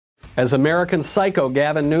As American psycho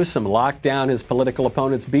Gavin Newsom locked down his political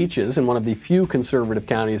opponent's beaches in one of the few conservative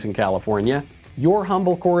counties in California, your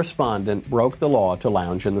humble correspondent broke the law to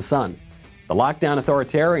lounge in the sun. The lockdown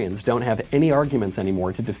authoritarians don't have any arguments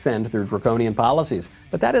anymore to defend their draconian policies,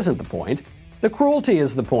 but that isn't the point. The cruelty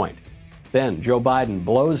is the point. Then Joe Biden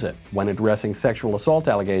blows it when addressing sexual assault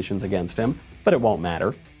allegations against him, but it won't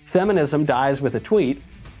matter. Feminism dies with a tweet,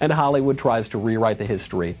 and Hollywood tries to rewrite the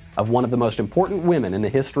history of one of the most important women in the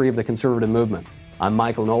history of the conservative movement. I'm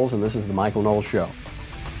Michael Knowles, and this is The Michael Knowles Show.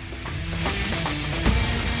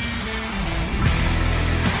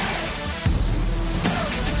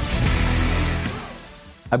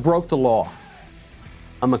 I broke the law.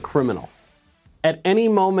 I'm a criminal. At any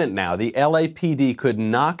moment now, the LAPD could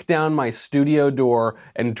knock down my studio door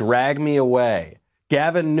and drag me away.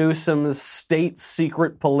 Gavin Newsom's state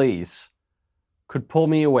secret police could pull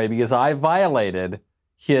me away because I violated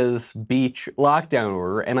his beach lockdown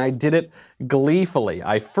order, and I did it gleefully.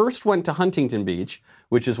 I first went to Huntington Beach,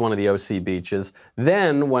 which is one of the OC beaches.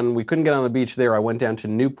 Then, when we couldn't get on the beach there, I went down to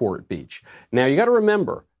Newport Beach. Now, you got to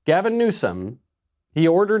remember, Gavin Newsom, he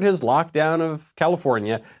ordered his lockdown of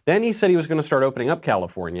California. Then he said he was going to start opening up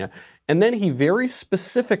California. And then he very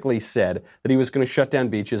specifically said that he was going to shut down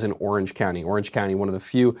beaches in Orange County. Orange County, one of the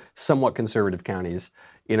few somewhat conservative counties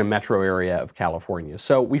in a metro area of California.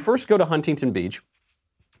 So we first go to Huntington Beach.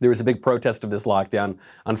 There was a big protest of this lockdown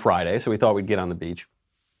on Friday, so we thought we'd get on the beach.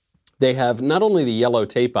 They have not only the yellow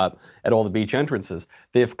tape up at all the beach entrances,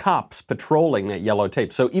 they have cops patrolling that yellow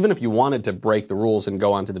tape. So even if you wanted to break the rules and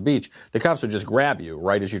go onto the beach, the cops would just grab you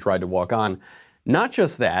right as you tried to walk on. Not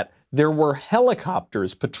just that, there were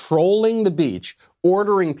helicopters patrolling the beach,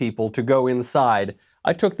 ordering people to go inside.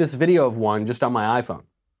 I took this video of one just on my iPhone.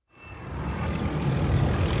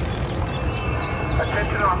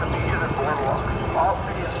 Attention on the beaches and boardwalks. All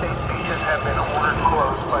city and state beaches have been ordered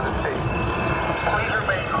closed by the state. Please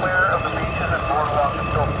remain clear of the beaches and boardwalks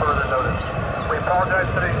until further notice. We apologize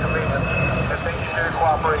for the inconvenience and thank you for your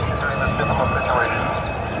cooperation during this difficult situation.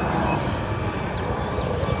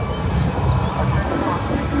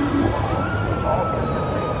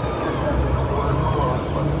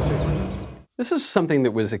 This is something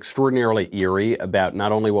that was extraordinarily eerie about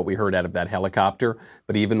not only what we heard out of that helicopter,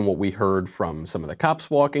 but even what we heard from some of the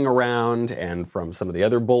cops walking around and from some of the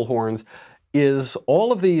other bullhorns, is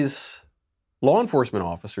all of these law enforcement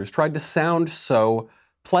officers tried to sound so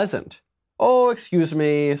pleasant. Oh, excuse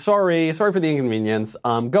me, sorry for the inconvenience.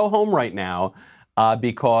 Go home right now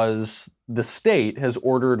because the state has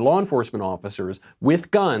ordered law enforcement officers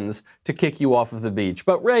with guns to kick you off of the beach.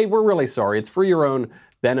 But Ray, we're really sorry. It's for your own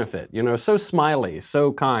benefit. You know, so smiley,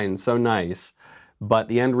 so kind, so nice. But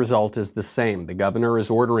the end result is the same. The governor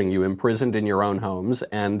is ordering you imprisoned in your own homes,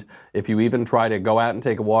 and if you even try to go out and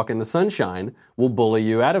take a walk in the sunshine, we'll bully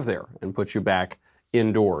you out of there and put you back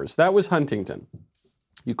indoors. That was Huntington.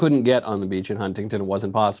 You couldn't get on the beach in Huntington. It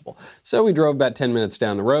wasn't possible. So we drove about 10 minutes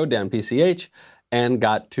down the road, down PCH, and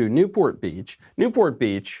got to Newport Beach. Newport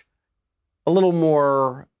Beach, a little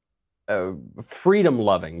more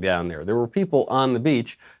freedom-loving down there. There were people on the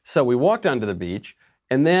beach, so we walked onto the beach,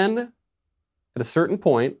 and then at a certain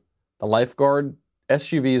point, the lifeguard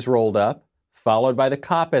SUVs rolled up, followed by the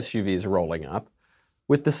cop SUVs rolling up,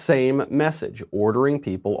 with the same message, ordering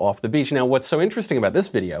people off the beach. Now, what's so interesting about this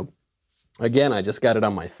video, again, I just got it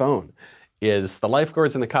on my phone, is the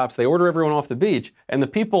lifeguards and the cops, they order everyone off the beach, and the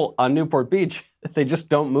people on Newport Beach, they just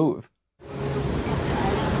don't move.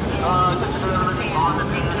 On the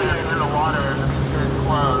beach in the water, the beach is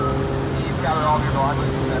closed. You've gathered all of your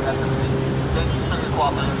belongings at the beach. Thank you for your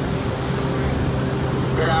cooperation.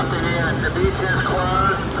 Good afternoon. The beach is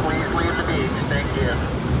closed. Please leave the beach. Thank you.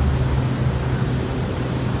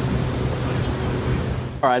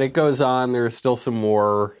 All right, it goes on. There's still some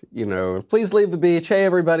more, please leave the beach. Hey,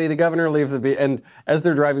 everybody, the governor, leave the beach. And as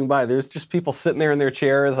they're driving by, there's just people sitting there in their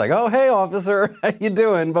chairs like, oh, hey, officer, how you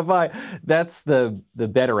doing? Bye-bye. That's the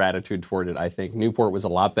better attitude toward it, I think. Newport was a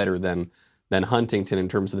lot better than Huntington in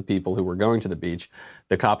terms of the people who were going to the beach.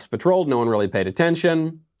 The cops patrolled. No one really paid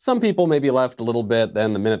attention. Some people maybe left a little bit.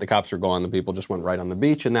 Then the minute the cops were gone, the people just went right on the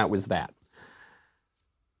beach, and that was that.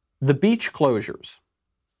 The beach closures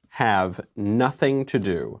have nothing to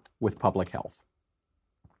do with public health.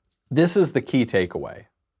 This is the key takeaway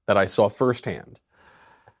that I saw firsthand.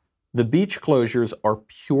 The beach closures are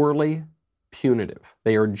purely punitive.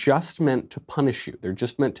 They are just meant to punish you. They're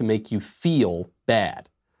just meant to make you feel bad.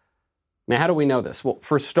 Now, how do we know this? Well,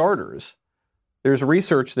 for starters, there's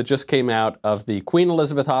research that just came out of the Queen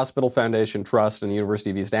Elizabeth Hospital Foundation Trust and the University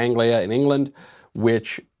of East Anglia in England,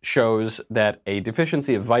 which shows that a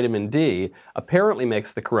deficiency of vitamin D apparently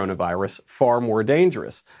makes the coronavirus far more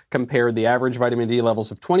dangerous. Compared the average vitamin D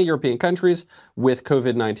levels of 20 European countries with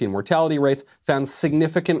COVID-19 mortality rates, found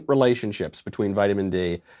significant relationships between vitamin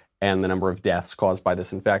D and the number of deaths caused by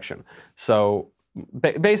this infection. So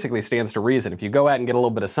basically stands to reason. If you go out and get a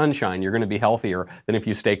little bit of sunshine, you're going to be healthier than if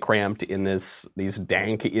you stay cramped in these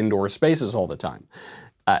dank indoor spaces all the time.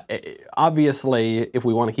 Obviously, if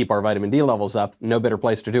we want to keep our vitamin D levels up, no better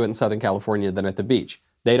place to do it in Southern California than at the beach.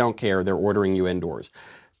 They don't care. They're ordering you indoors.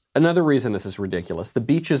 Another reason this is ridiculous, the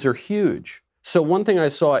beaches are huge. So one thing I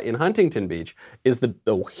saw in Huntington Beach is the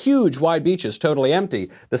huge wide beaches totally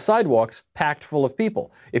empty, the sidewalks packed full of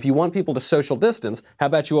people. If you want people to social distance, how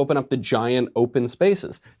about you open up the giant open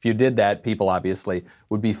spaces? If you did that, people obviously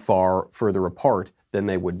would be far further apart than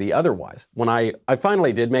they would be otherwise. When I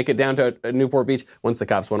finally did make it down to Newport Beach, once the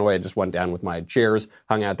cops went away, I just went down with my chairs,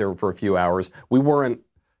 hung out there for a few hours. We weren't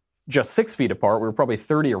just 6 feet apart, we were probably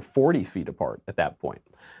 30 or 40 feet apart at that point.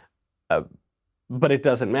 But it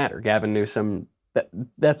doesn't matter. Gavin Newsom,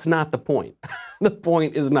 that's not the point. The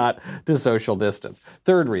point is not to social distance.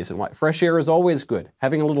 Third reason why. Fresh air is always good.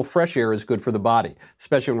 Having a little fresh air is good for the body,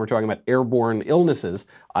 especially when we're talking about airborne illnesses.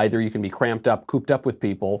 Either you can be cramped up, cooped up with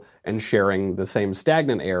people and sharing the same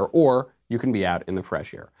stagnant air, or you can be out in the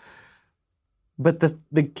fresh air. But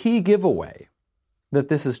the key giveaway that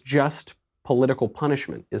this is just political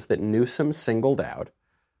punishment is that Newsom singled out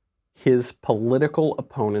his political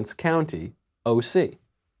opponent's county, OC.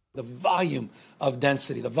 The volume of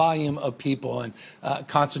density, the volume of people and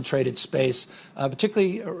concentrated space,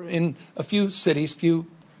 particularly in a few cities, few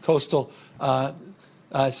coastal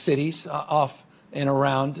cities off and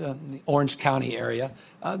around the Orange County area.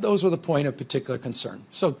 Those were the point of particular concern.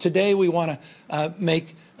 So today we want to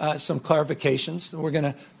make some clarifications. We're going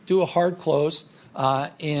to do a hard close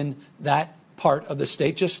in that part of the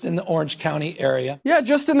state, just in the Orange County area. Yeah,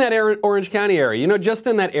 just in that Orange County area. You know, just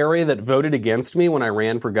in that area that voted against me when I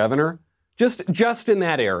ran for governor. Just in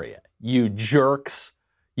that area. You jerks.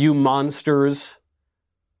 You monsters.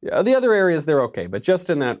 Yeah, the other areas, they're okay. But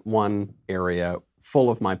just in that one area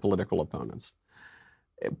full of my political opponents.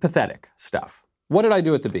 Pathetic stuff. What did I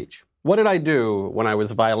do at the beach? What did I do when I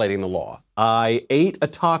was violating the law? I ate a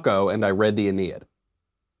taco and I read the Aeneid.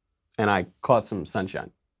 And I caught some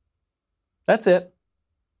sunshine. That's it.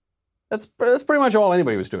 That's pretty much all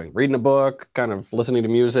anybody was doing. Reading a book, kind of listening to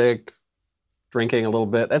music, drinking a little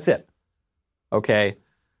bit. That's it. Okay.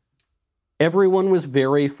 Everyone was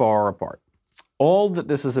very far apart. All that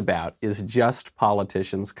this is about is just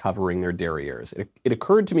politicians covering their derrieres. It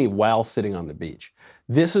occurred to me while sitting on the beach.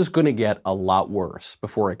 This is going to get a lot worse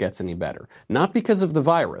before it gets any better. Not because of the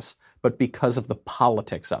virus, but because of the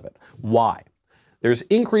politics of it. Why? There's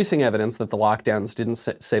increasing evidence that the lockdowns didn't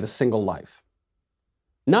save a single life.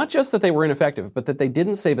 Not just that they were ineffective, but that they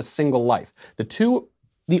didn't save a single life.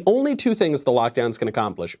 The only two things the lockdowns can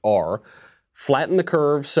accomplish are flatten the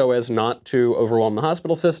curve so as not to overwhelm the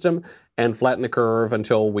hospital system, and flatten the curve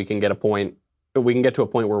until we can get to a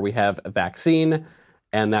point where we have a vaccine,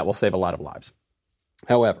 and that will save a lot of lives.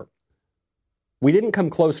 However, we didn't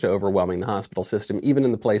come close to overwhelming the hospital system, even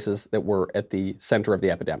in the places that were at the center of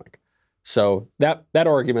the epidemic. So that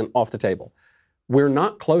argument off the table. We're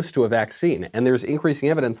not close to a vaccine, and there's increasing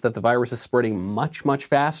evidence that the virus is spreading much, much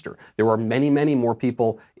faster. There are many, many more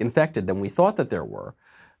people infected than we thought that there were.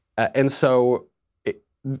 And so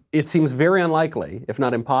it seems very unlikely, if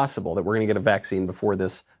not impossible, that we're going to get a vaccine before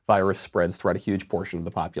this virus spreads throughout a huge portion of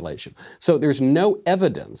the population. So there's no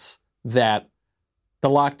evidence that the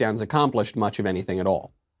lockdowns accomplished much of anything at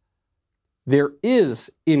all. There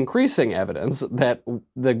is increasing evidence that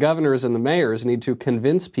the governors and the mayors need to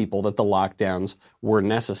convince people that the lockdowns were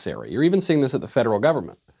necessary. You're even seeing this at the federal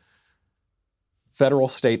government, federal,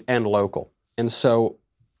 state, and local. And so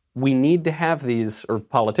we need to have these, or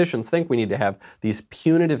politicians think we need to have these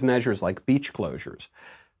punitive measures like beach closures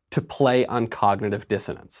to play on cognitive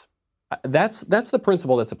dissonance. That's the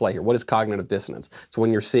principle that's at play here. What is cognitive dissonance? It's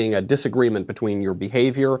when you're seeing a disagreement between your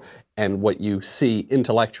behavior and what you see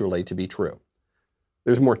intellectually to be true.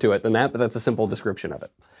 There's more to it than that, but that's a simple description of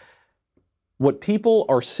it. What people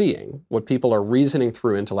are seeing, what people are reasoning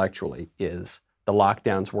through intellectually is the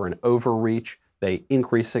lockdowns were an overreach. They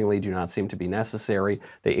increasingly do not seem to be necessary.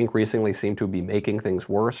 They increasingly seem to be making things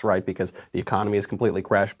worse, right? Because the economy is completely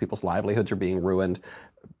crashed. People's livelihoods are being ruined.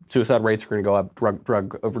 Suicide rates are going to go up.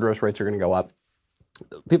 Drug overdose rates are going to go up.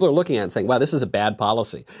 People are looking at it and saying, wow, this is a bad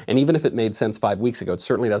policy. And even if it made sense 5 weeks ago, it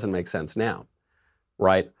certainly doesn't make sense now,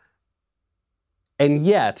 right? And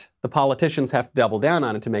yet, the politicians have to double down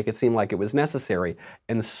on it to make it seem like it was necessary.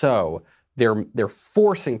 And so They're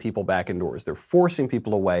forcing people back indoors. They're forcing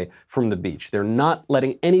people away from the beach. They're not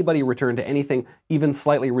letting anybody return to anything even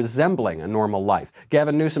slightly resembling a normal life.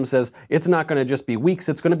 Gavin Newsom says it's not going to just be weeks,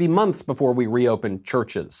 it's going to be months before we reopen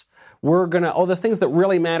churches. The things that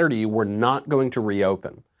really matter to you, we're not going to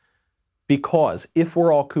reopen. Because if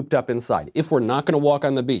we're all cooped up inside, if we're not going to walk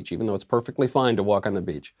on the beach, even though it's perfectly fine to walk on the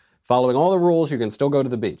beach, following all the rules, you can still go to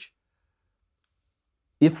the beach.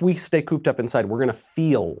 If we stay cooped up inside, we're going to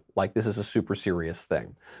feel like this is a super serious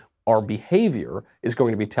thing. Our behavior is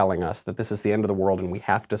going to be telling us that this is the end of the world and we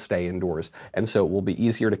have to stay indoors. And so it will be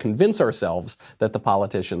easier to convince ourselves that the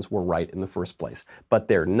politicians were right in the first place. But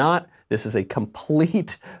they're not. This is a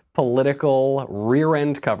complete political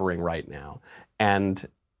rear-end covering right now. And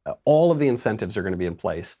all of the incentives are going to be in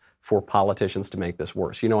place for politicians to make this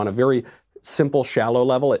worse. On a very simple, shallow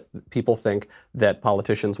level, people think that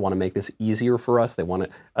politicians want to make this easier for us. They want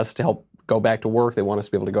us to help go back to work. They want us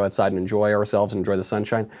to be able to go outside and enjoy ourselves and enjoy the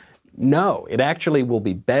sunshine. No, it actually will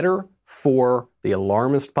be better for the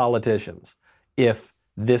alarmist politicians if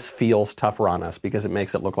this feels tougher on us because it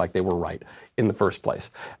makes it look like they were right in the first place.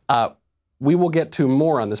 We will get to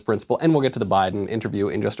more on this principle, and we'll get to the Biden interview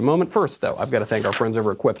in just a moment. First, though, I've got to thank our friends over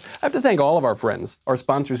at Quip. I have to thank all of our friends, our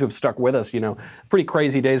sponsors who have stuck with us. Pretty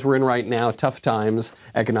crazy days we're in right now, tough times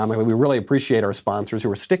economically. We really appreciate our sponsors who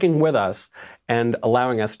are sticking with us and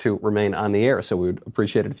allowing us to remain on the air. So we would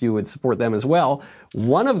appreciate it if you would support them as well.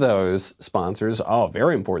 One of those sponsors,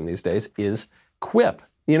 very important these days, is Quip.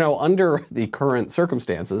 Under the current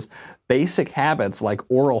circumstances, basic habits like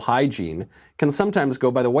oral hygiene can sometimes go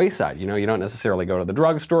by the wayside. You don't necessarily go to the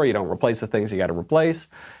drugstore. You don't replace the things you got to replace.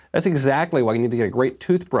 That's exactly why you need to get a great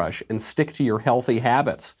toothbrush and stick to your healthy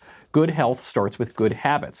habits. Good health starts with good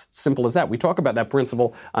habits. Simple as that. We talk about that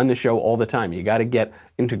principle on the show all the time. You got to get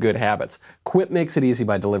into good habits. Quip makes it easy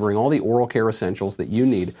by delivering all the oral care essentials that you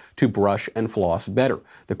need to brush and floss better.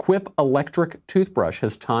 The Quip electric toothbrush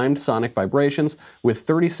has timed sonic vibrations with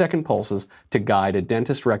 30-second pulses to guide a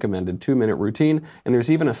dentist-recommended 2-minute routine, and there's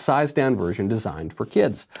even a sized-down version designed for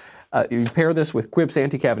kids. You pair this with Quip's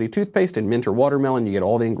anti-cavity toothpaste and mint or watermelon, you get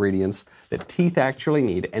all the ingredients that teeth actually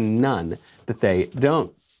need and none that they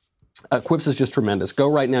don't. Quip's is just tremendous. Go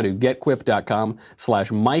right now to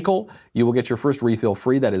getquip.com/Michael. You will get your first refill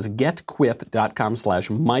free. That is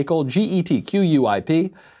getquip.com/Michael,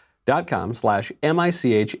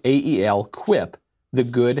 GETQUIP.com/MICHAEL, Quip, the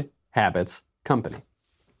Good Habits Company.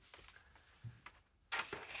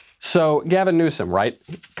 So Gavin Newsom, right,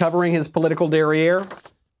 covering his political derriere,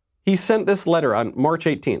 he sent this letter on March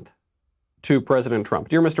 18th. To President Trump.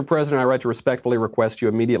 Dear Mr. President, I write to respectfully request you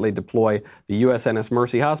immediately deploy the USNS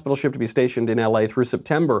Mercy Hospital ship to be stationed in LA through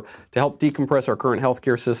September to help decompress our current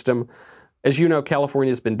healthcare system. As you know, California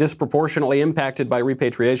has been disproportionately impacted by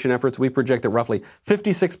repatriation efforts. We project that roughly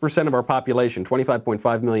 56% of our population,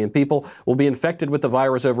 25.5 million people, will be infected with the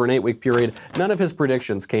virus over an 8-week period. None of his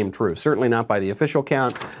predictions came true, certainly not by the official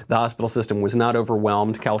count. The hospital system was not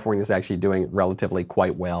overwhelmed. California is actually doing relatively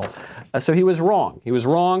quite well. So he was wrong. He was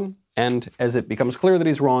wrong. And as it becomes clear that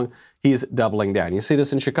he's wrong, he's doubling down. You see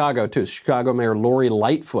this in Chicago, too. Chicago Mayor Lori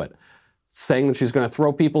Lightfoot saying that she's going to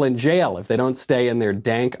throw people in jail if they don't stay in their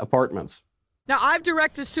dank apartments. Now, I've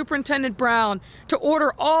directed Superintendent Brown to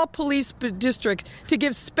order all police districts to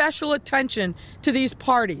give special attention to these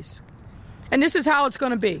parties. And this is how it's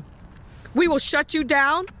going to be. We will shut you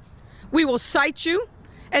down. We will cite you.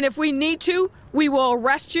 And if we need to, we will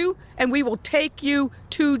arrest you and we will take you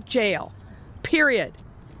to jail. Period.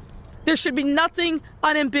 There should be nothing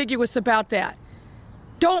unambiguous about that.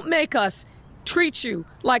 Don't make us treat you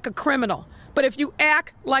like a criminal. But if you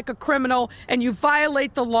act like a criminal and you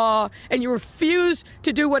violate the law and you refuse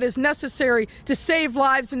to do what is necessary to save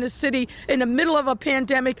lives in the city in the middle of a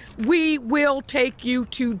pandemic, we will take you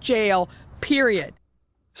to jail, period.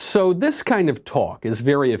 So this kind of talk is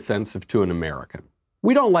very offensive to an American.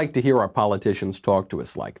 We don't like to hear our politicians talk to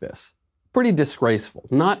us like this. Pretty disgraceful,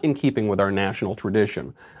 not in keeping with our national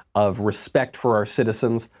tradition of respect for our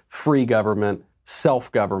citizens, free government,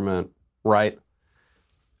 self-government, right?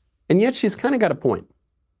 And yet she's kind of got a point.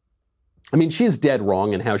 I mean, she's dead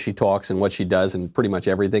wrong in how she talks and what she does and pretty much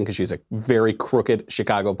everything because she's a very crooked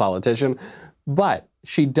Chicago politician. But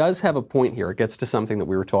she does have a point here. It gets to something that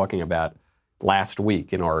we were talking about last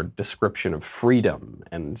week in our description of freedom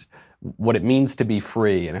and what it means to be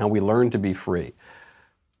free and how we learn to be free.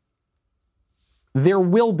 There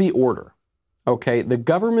will be order. Okay, the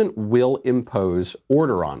government will impose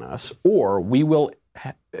order on us, or we will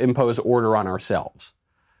impose order on ourselves.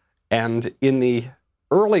 And in the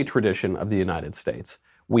early tradition of the United States,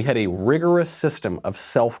 We had a rigorous system of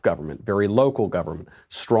self-government, very local government,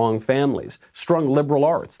 strong families, strong liberal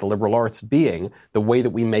arts, the liberal arts being the way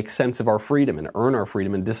that we make sense of our freedom and earn our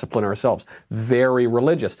freedom and discipline ourselves. Very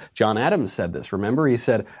religious. John Adams said this, remember? He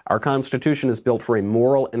said, our Constitution is built for a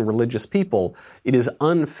moral and religious people. It is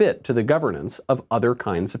unfit to the governance of other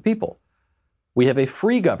kinds of people. We have a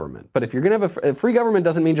free government, but if you're going to have a free government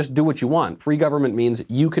doesn't mean just do what you want. Free government means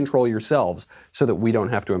you control yourselves so that we don't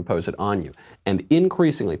have to impose it on you. And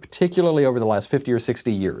increasingly, particularly over the last 50 or 60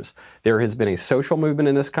 years, there has been a social movement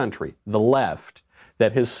in this country, the left,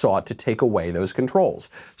 that has sought to take away those controls.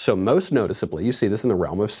 So most noticeably, you see this in the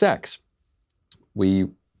realm of sex. We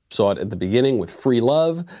saw it at the beginning with free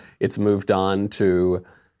love. It's moved on to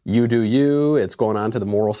you do you. It's gone on to the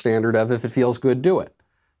moral standard of if it feels good, do it.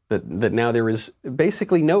 That now there is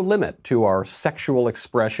basically no limit to our sexual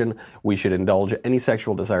expression. We should indulge any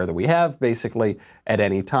sexual desire that we have, basically, at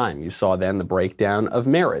any time. You saw then the breakdown of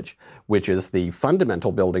marriage, which is the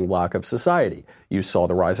fundamental building block of society. You saw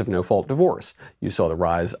the rise of no-fault divorce. You saw the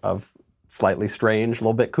rise of slightly strange, a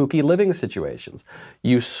little bit kooky living situations.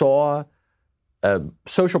 You saw a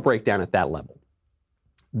social breakdown at that level.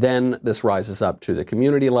 Then this rises up to the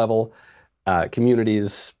community level.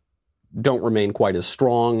 Communities don't remain quite as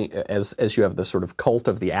strong as you have the sort of cult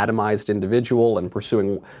of the atomized individual and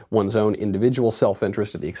pursuing one's own individual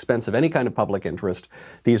self-interest at the expense of any kind of public interest.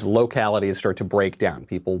 These localities start to break down.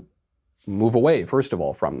 People move away, first of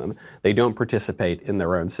all, from them. They don't participate in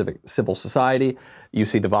their own civil society. You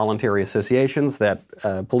see the voluntary associations that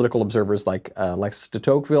political observers like Alexis de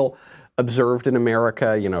Tocqueville observed in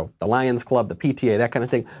America, the Lions Club, the PTA, that kind of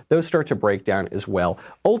thing, those start to break down as well.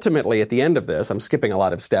 Ultimately, at the end of this, I'm skipping a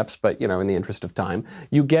lot of steps, but, in the interest of time,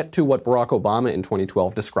 you get to what Barack Obama in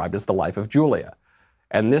 2012 described as the life of Julia.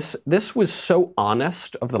 And this was so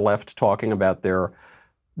honest of the left talking about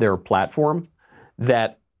their platform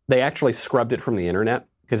that they actually scrubbed it from the internet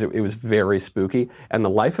because it was very spooky. And the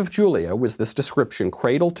life of Julia was this description,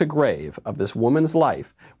 cradle to grave, of this woman's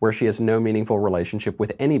life where she has no meaningful relationship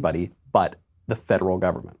with anybody but the federal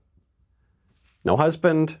government. No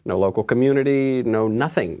husband, no local community,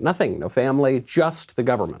 nothing, no family, just the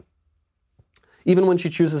government. Even when she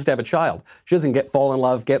chooses to have a child, she doesn't fall in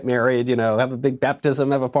love, get married, have a big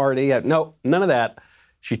baptism, have a party. No, none of that.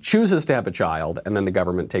 She chooses to have a child, and then the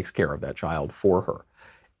government takes care of that child for her.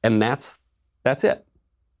 And that's it.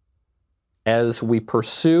 As we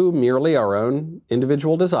pursue merely our own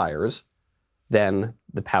individual desires, then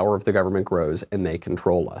the power of the government grows and they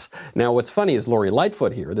control us. Now, what's funny is Lori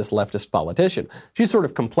Lightfoot here, this leftist politician, she's sort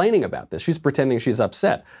of complaining about this. She's pretending she's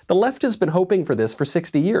upset. The left has been hoping for this for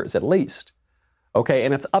 60 years at least. Okay,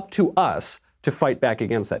 and it's up to us to fight back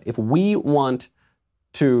against that. If we want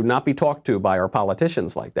to not be talked to by our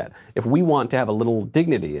politicians like that, if we want to have a little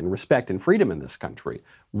dignity and respect and freedom in this country,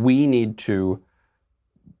 we need to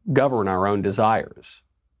govern our own desires.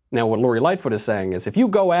 Now, what Lori Lightfoot is saying is if you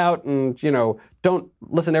go out and, don't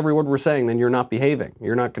listen to every word we're saying, then you're not behaving.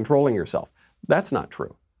 You're not controlling yourself. That's not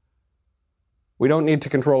true. We don't need to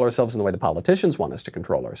control ourselves in the way the politicians want us to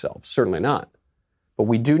control ourselves. Certainly not. But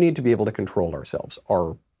we do need to be able to control ourselves,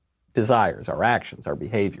 our desires, our actions, our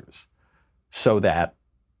behaviors, so that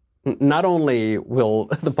not only will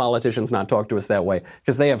the politicians not talk to us that way,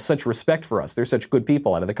 because they have such respect for us, they're such good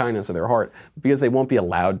people out of the kindness of their heart, because they won't be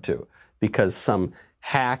allowed to, because some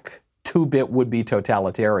hack, two-bit would-be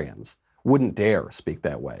totalitarians wouldn't dare speak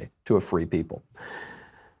that way to a free people.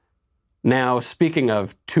 Now, speaking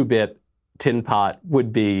of two-bit, tin pot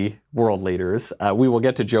would-be world leaders, we will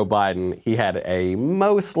get to Joe Biden. He had a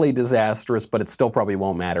mostly disastrous, but it still probably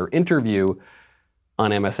won't matter, interview on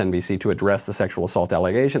MSNBC to address the sexual assault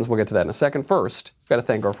allegations. We'll get to that in a second. First, got to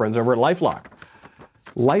thank our friends over at LifeLock.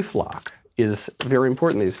 LifeLock is very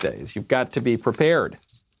important these days. You've got to be prepared.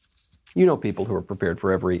 You know people who are prepared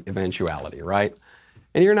for every eventuality, right?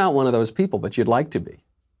 And you're not one of those people, but you'd like to be.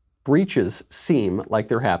 Breaches seem like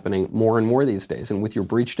they're happening more and more these days. And with your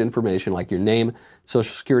breached information like your name,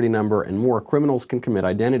 social security number, and more, criminals can commit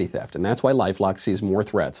identity theft. And that's why LifeLock sees more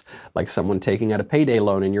threats, like someone taking out a payday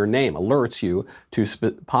loan in your name, alerts you to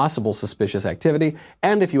possible suspicious activity.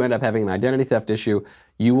 And if you end up having an identity theft issue,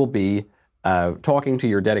 you will be talking to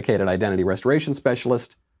your dedicated identity restoration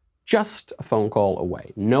specialist just a phone call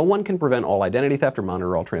away. No one can prevent all identity theft or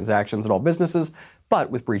monitor all transactions at all businesses,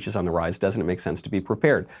 but with breaches on the rise, doesn't it make sense to be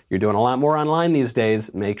prepared? You're doing a lot more online these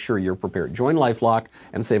days. Make sure you're prepared. Join LifeLock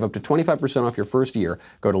and save up to 25% off your first year.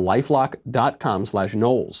 Go to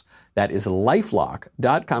lifelock.com/Knowles. That is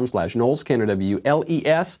lifelock.com/Knowles,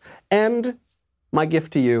 Knowles. And my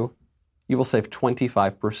gift to you, you will save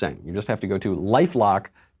 25%. You just have to go to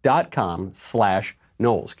lifelock.com/Knowles,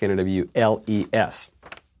 Knowles.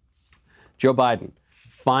 Joe Biden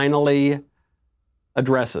finally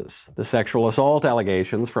addresses the sexual assault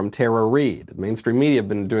allegations from Tara Reid. The mainstream media have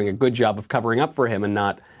been doing a good job of covering up for him and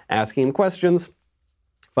not asking him questions.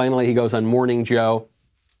 Finally, he goes on Morning Joe.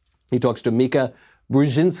 He talks to Mika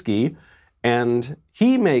Brzezinski, and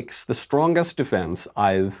he makes the strongest defense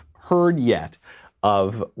I've heard yet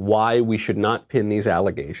of why we should not pin these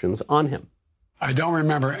allegations on him. I don't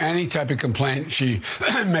remember any type of complaint she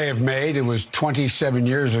may have made. It was 27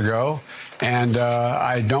 years ago. And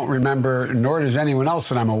I don't remember, nor does anyone else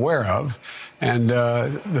that I'm aware of. And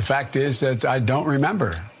the fact is that I don't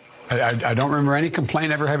remember. I don't remember any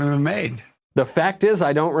complaint ever having been made. The fact is,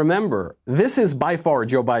 I don't remember. This is by far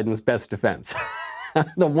Joe Biden's best defense.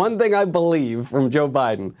 The one thing I believe from Joe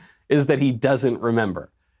Biden is that he doesn't remember.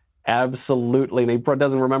 Absolutely. And he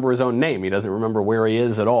doesn't remember his own name. He doesn't remember where he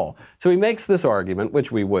is at all. So he makes this argument,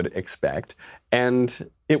 which we would expect,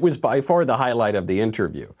 and it was by far the highlight of the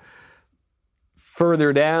interview.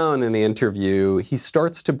 Further down in the interview, he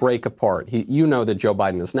starts to break apart. You know that Joe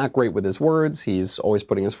Biden is not great with his words. He's always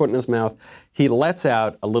putting his foot in his mouth. He lets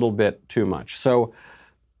out a little bit too much. So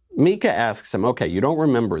Mika asks him, okay, you don't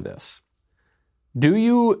remember this. Do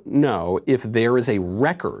you know if there is a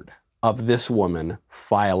record of this woman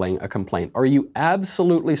filing a complaint? Are you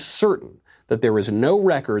absolutely certain that there is no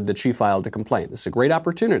record that she filed a complaint? This is a great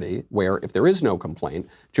opportunity where, if there is no complaint,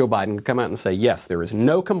 Joe Biden can come out and say, yes, there is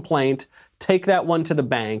no complaint. Take that one to the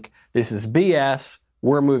bank. This is BS.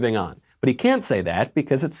 We're moving on. But he can't say that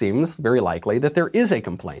because it seems very likely that there is a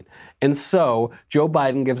complaint. And so Joe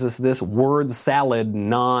Biden gives us this word salad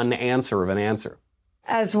non-answer of an answer.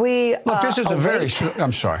 As we look, this is a very.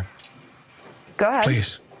 I'm sorry. Go ahead.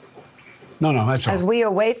 Please. No, that's all. As we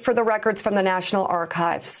await for the records from the National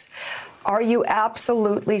Archives, are you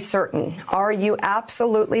absolutely certain? Are you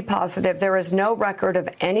absolutely positive there is no record of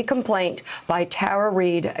any complaint by Tara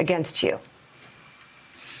Reid against you?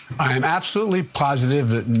 I am absolutely positive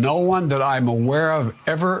that no one that I'm aware of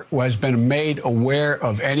ever has been made aware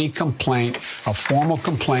of any complaint, a formal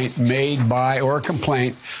complaint made by or a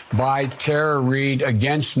complaint by Tara Reid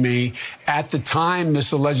against me at the time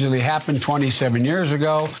this allegedly happened 27 years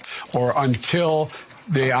ago or until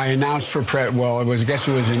I announced for I guess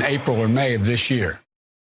it was in April or May of this year.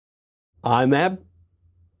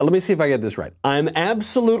 Let me see if I get this right. I'm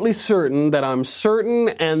absolutely certain that I'm certain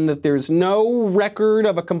and that there's no record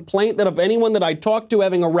of a complaint that of anyone that I talked to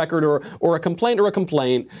having a record or a complaint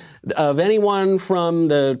of anyone from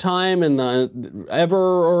the time in the ever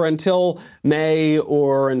or until May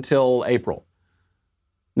or until April.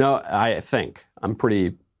 No, I think I'm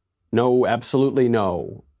absolutely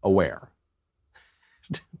no aware.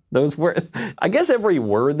 Those words, I guess every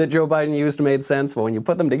word that Joe Biden used made sense, but when you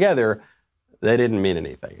put them together, they didn't mean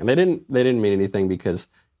anything. And they didn't mean anything because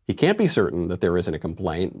he can't be certain that there isn't a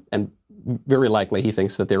complaint, and very likely he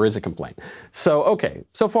thinks that there is a complaint. So, okay,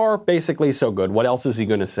 so far, basically so good. What else is he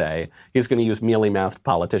going to say? He's going to use mealy-mouthed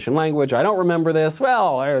politician language. I don't remember this.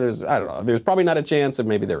 Well, I don't know. There's probably not a chance, and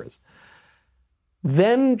maybe there is.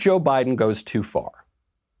 Then Joe Biden goes too far.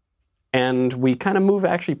 And we kind of move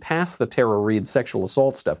actually past the Tara Reid sexual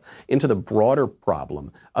assault stuff into the broader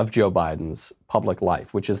problem of Joe Biden's public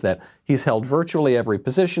life, which is that he's held virtually every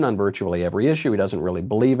position on virtually every issue. He doesn't really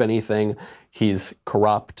believe anything. He's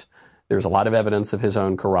corrupt. There's a lot of evidence of his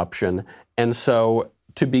own corruption. And so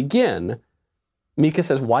to begin, Mika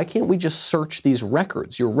says, why can't we just search these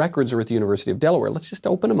records? Your records are at the University of Delaware. Let's just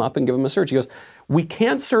open them up and give them a search. He goes, we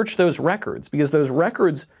can't search those records because those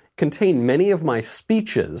records contain many of my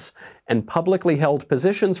speeches and publicly held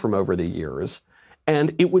positions from over the years,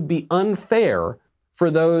 and it would be unfair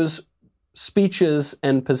for those speeches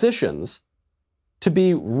and positions to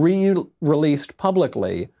be released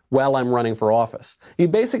publicly while I'm running for office. He's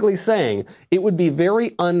basically saying it would be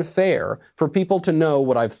very unfair for people to know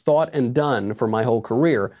what I've thought and done for my whole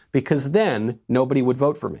career, because then nobody would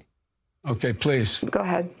vote for me. Okay, please. Go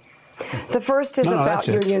ahead. The first is about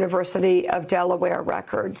your University of Delaware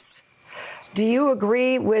records. Do you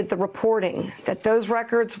agree with the reporting that those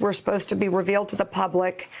records were supposed to be revealed to the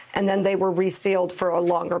public and then they were resealed for a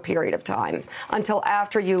longer period of time until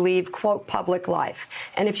after you leave, quote, public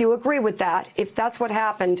life? And if you agree with that, if that's what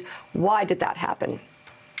happened, why did that happen?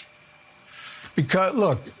 Because,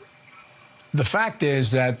 look, the fact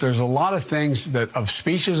is that there's a lot of things of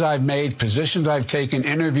speeches I've made, positions I've taken,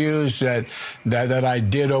 interviews that I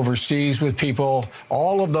did overseas with people,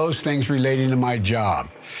 all of those things relating to my job.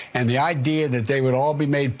 And the idea that they would all be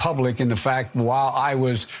made public in the fact while I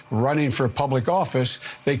was running for public office,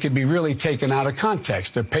 they could be really taken out of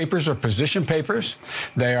context. The papers are position papers.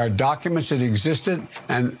 They are documents that existed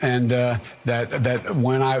and that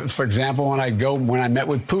when I, for example, when I met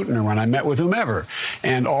with Putin or when I met with whomever,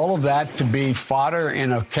 and all of that to be fodder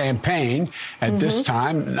in a campaign at this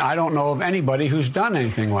time, I don't know of anybody who's done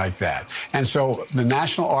anything like that. And so the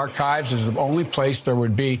National Archives is the only place there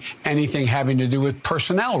would be anything having to do with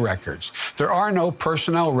personnel records. There are no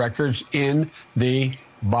personnel records in the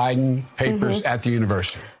Biden papers at the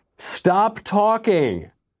university. Stop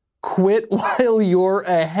talking. Quit while you're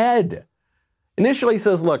ahead. Initially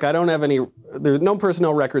says, look, I don't have there's no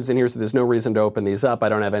personnel records in here, so there's no reason to open these up. I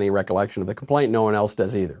don't have any recollection of the complaint. No one else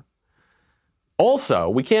does either. Also,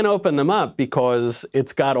 we can't open them up because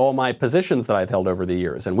it's got all my positions that I've held over the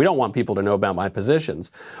years, and we don't want people to know about my positions.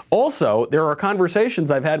 Also, there are conversations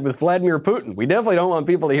I've had with Vladimir Putin. We definitely don't want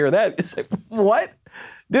people to hear that. It's like, what?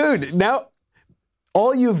 Dude, now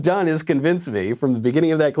all you've done is convince me from the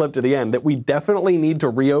beginning of that clip to the end that we definitely need to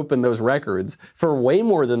reopen those records for way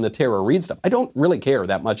more than the Tara Reade stuff. I don't really care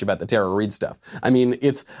that much about the Tara Reade stuff. I mean,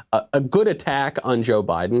 it's a good attack on Joe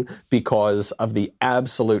Biden because of the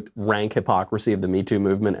absolute rank hypocrisy of the Me Too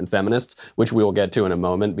movement and feminists, which we will get to in a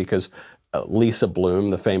moment because Lisa Bloom,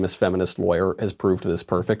 the famous feminist lawyer, has proved this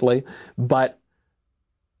perfectly. But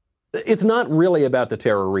it's not really about the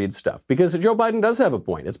Tara Reade stuff, because Joe Biden does have a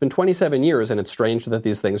point. It's been 27 years, and it's strange that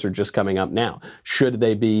these things are just coming up now. Should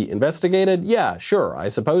they be investigated? Yeah, sure, I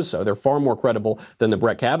suppose so. They're far more credible than the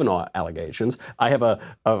Brett Kavanaugh allegations. I have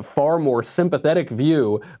a far more sympathetic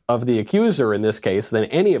view of the accuser in this case than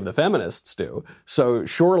any of the feminists do. So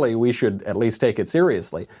surely we should at least take it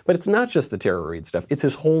seriously. But it's not just the Tara Reade stuff. It's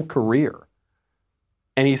his whole career.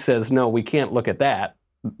 And he says, no, we can't look at that.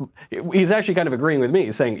 He's actually kind of agreeing with me.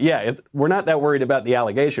 He's saying, yeah, we're not that worried about the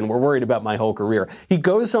allegation. We're worried about my whole career. He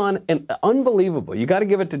goes on, and unbelievable. You got to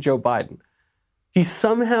give it to Joe Biden. He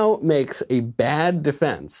somehow makes a bad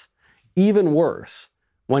defense even worse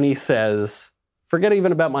when he says, forget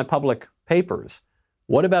even about my public papers.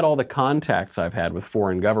 What about all the contacts I've had with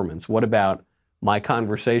foreign governments? What about my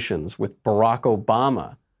conversations with Barack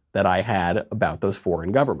Obama that I had about those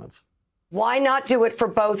foreign governments? Why not do it for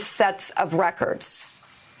both sets of records?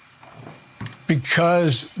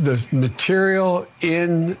 Because the material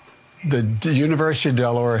in the University of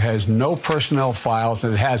Delaware has no personnel files,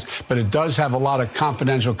 and but it does have a lot of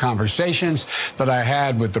confidential conversations that I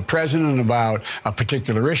had with the president about a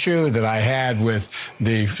particular issue, that I had with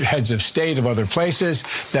the heads of state of other places,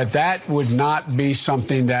 that would not be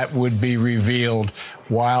something that would be revealed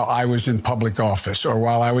while I was in public office or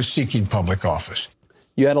while I was seeking public office.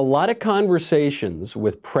 You had a lot of conversations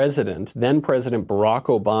with then President Barack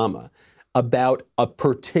Obama, about a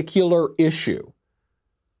particular issue.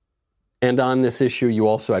 And on this issue, you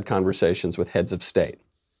also had conversations with heads of state.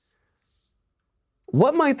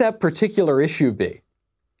 What might that particular issue be?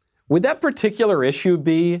 Would that particular issue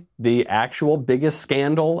be the actual biggest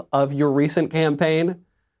scandal of your recent campaign?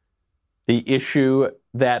 The issue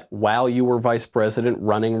that while you were vice president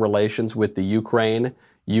running relations with the Ukraine,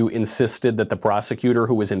 you insisted that the prosecutor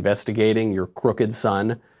who was investigating your crooked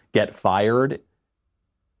son get fired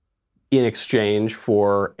in exchange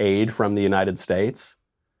for aid from the United States?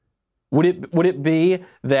 Would it be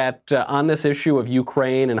that on this issue of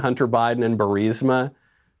Ukraine and Hunter Biden and Burisma,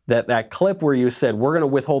 that clip where you said, we're going to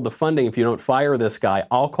withhold the funding if you don't fire this guy,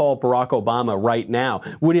 I'll call Barack Obama right now?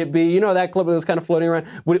 Would it be, that clip that was kind of floating around?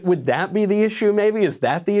 Would that be the issue maybe? Is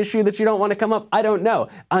that the issue that you don't want to come up? I don't know.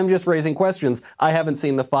 I'm just raising questions. I haven't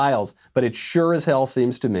seen the files, but it sure as hell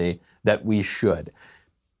seems to me that we should.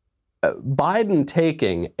 Biden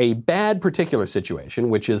taking a bad particular situation,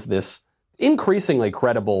 which is this increasingly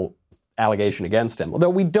credible allegation against him, although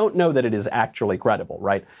we don't know that it is actually credible,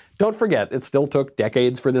 right? Don't forget, it still took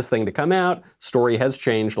decades for this thing to come out. Story has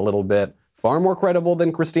changed a little bit. Far more credible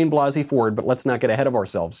than Christine Blasey Ford, but let's not get ahead of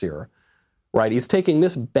ourselves here, right? He's taking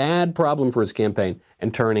this bad problem for his campaign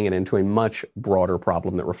and turning it into a much broader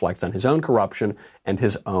problem that reflects on his own corruption and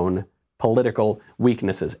his own political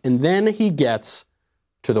weaknesses. And then he gets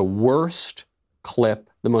to the worst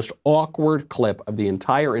clip, the most awkward clip of the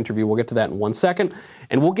entire interview. We'll get to that in 1 second.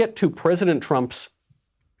 And we'll get to President Trump's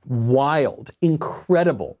wild,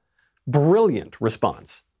 incredible, brilliant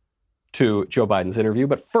response to Joe Biden's interview.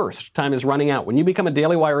 But first, time is running out. When you become a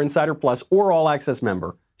Daily Wire Insider Plus or All Access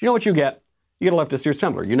member, do you know what you get? You get a Leftist Ears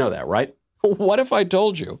tumbler. You know that, right? What if I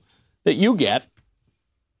told you that you get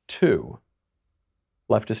 2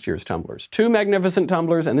 Leftist Ears tumblers, 2 magnificent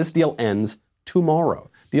tumblers, and this deal ends tomorrow.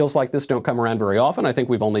 Deals like this don't come around very often. I think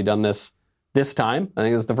we've only done this this time. I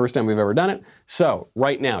think it's the first time we've ever done it. So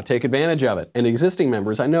right now, take advantage of it. And existing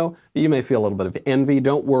members, I know that you may feel a little bit of envy.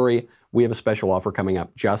 Don't worry. We have a special offer coming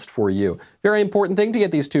up just for you. Very important thing to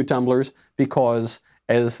get these 2 tumblers, because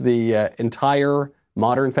as the entire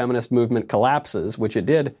modern feminist movement collapses, which it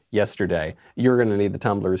did yesterday, you're going to need the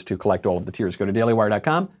tumblers to collect all of the tiers. Go to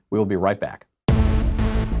dailywire.com. We will be right back.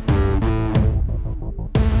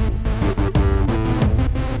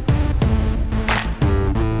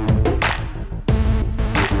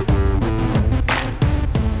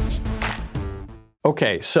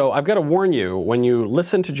 Okay, so I've got to warn you, when you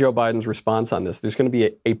listen to Joe Biden's response on this, there's going to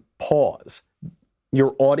be a pause.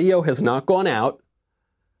 Your audio has not gone out.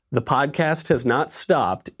 The podcast has not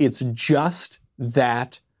stopped. It's just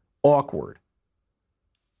that awkward.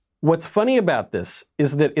 What's funny about this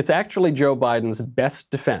is that it's actually Joe Biden's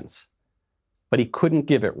best defense, but he couldn't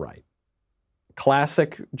give it right.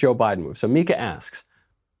 Classic Joe Biden move. So Mika asks,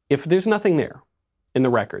 if there's nothing there in the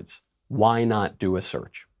records, why not do a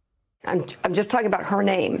search? I'm just talking about her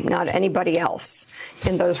name, not anybody else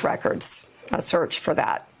in those records. A search for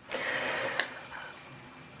that.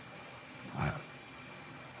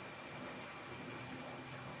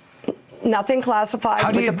 Nothing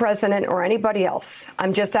classified with the president or anybody else.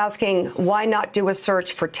 I'm just asking, why not do a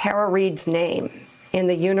search for Tara Reade's name in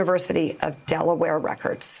the University of Delaware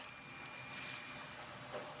records?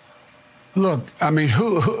 Look, I mean,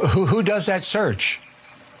 who does that search?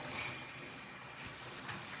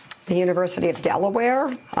 The University of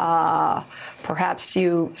Delaware. Perhaps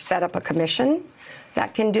you set up a commission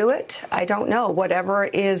that can do it. I don't know. Whatever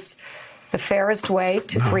is the fairest way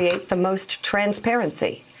to create the most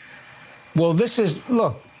transparency. Well,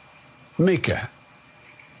 look, Mika,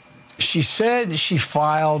 she said she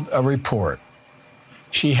filed a report.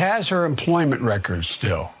 She has her employment records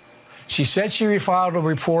still. She said she refiled a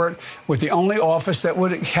report with the only office that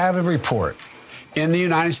would have a report in the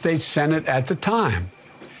United States Senate at the time.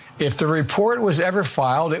 If the report was ever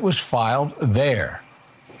filed, it was filed there,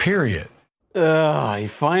 period. He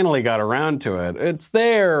finally got around to it. It's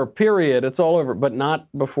there, period. It's all over, but not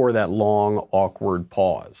before that long, awkward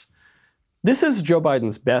pause. This is Joe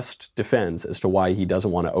Biden's best defense as to why he doesn't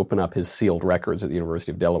want to open up his sealed records at the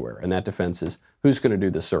University of Delaware. And that defense is, who's going to do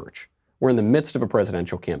the search? We're in the midst of a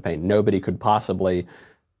presidential campaign. Nobody could possibly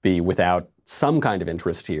be without some kind of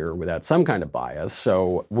interest here, without some kind of bias.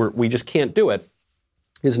 So we just can't do it,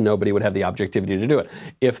 because nobody would have the objectivity to do it.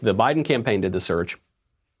 If the Biden campaign did the search,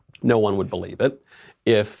 no one would believe it.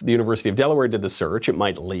 If the University of Delaware did the search, it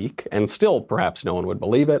might leak, and still perhaps no one would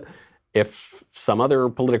believe it. If some other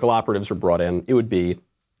political operatives were brought in, it would be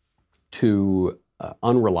too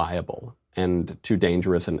unreliable and too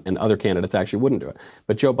dangerous, and other candidates actually wouldn't do it.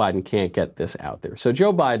 But Joe Biden can't get this out there. So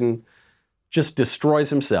Joe Biden just destroys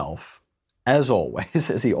himself, as always,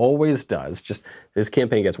 as he always does. Just his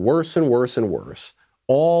campaign gets worse and worse and worse,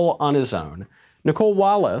 all on his own. Nicole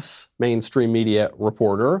Wallace, mainstream media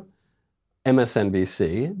reporter,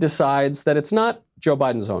 MSNBC, decides that it's not Joe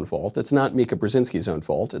Biden's own fault. It's not Mika Brzezinski's own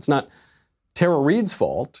fault. It's not Tara Reade's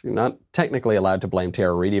fault. You're not technically allowed to blame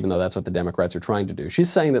Tara Reade, even though that's what the Democrats are trying to do. She's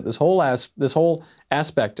saying that this whole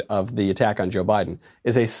aspect of the attack on Joe Biden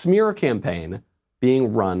is a smear campaign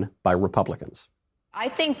being run by Republicans. I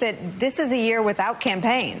think that this is a year without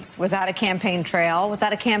campaigns, without a campaign trail,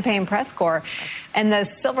 without a campaign press corps. And the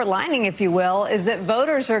silver lining, if you will, is that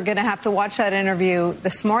voters are going to have to watch that interview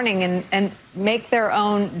this morning and make their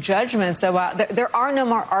own judgments about. There are no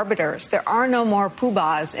more arbiters. There are no more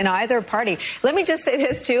poobahs in either party. Let me just say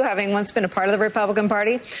this, too, having once been a part of the Republican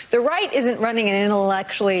Party. The right isn't running an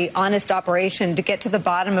intellectually honest operation to get to the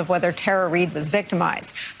bottom of whether Tara Reade was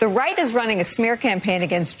victimized. The right is running a smear campaign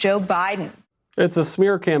against Joe Biden. It's a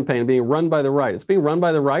smear campaign being run by the right. It's being run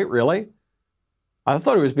by the right, really? I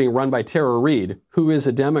thought it was being run by Tara Reade, who is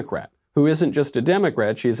a Democrat, who isn't just a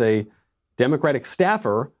Democrat. She's a Democratic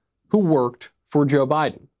staffer who worked for Joe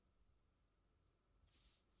Biden.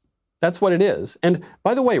 That's what it is. And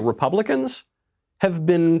by the way, Republicans have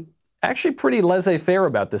been actually pretty laissez-faire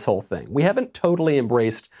about this whole thing. We haven't totally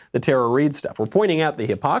embraced the Tara Reade stuff. We're pointing out the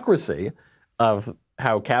hypocrisy of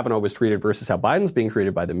how Kavanaugh was treated versus how Biden's being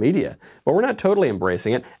treated by the media. But we're not totally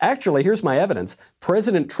embracing it. Actually, here's my evidence.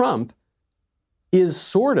 President Trump is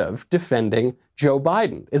sort of defending Joe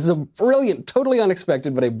Biden. It's a brilliant, totally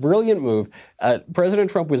unexpected, but a brilliant move. President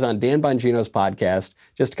Trump was on Dan Bongino's podcast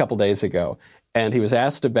just a couple days ago, and he was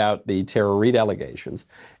asked about the Tara Reade allegations.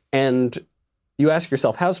 And you ask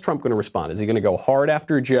yourself, how's Trump going to respond? Is he going to go hard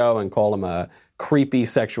after Joe and call him a creepy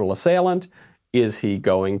sexual assailant? Is he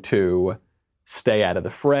going to stay out of the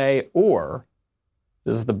fray? Or,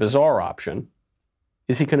 this is the bizarre option,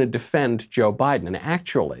 is he going to defend Joe Biden and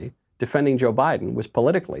actually defending Joe Biden was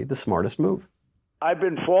politically the smartest move. I've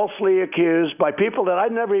been falsely accused by people that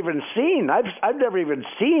I've never even seen. I've never even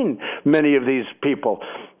seen many of these people.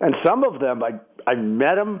 And some of them, I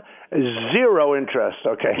met them, zero interest,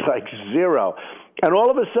 okay, like zero. And all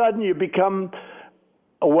of a sudden you become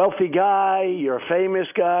a wealthy guy, you're a famous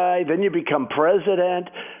guy, then you become president,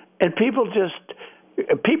 and people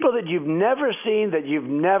that you've never seen, that you've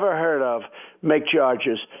never heard of, make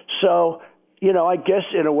charges. So, I guess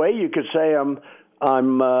in a way you could say I'm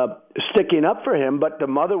sticking up for him, but the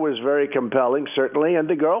mother was very compelling, certainly, and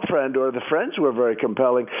the girlfriend or the friends were very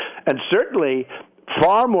compelling, and certainly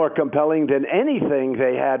far more compelling than anything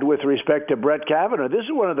they had with respect to Brett Kavanaugh. This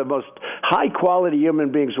is one of the most high-quality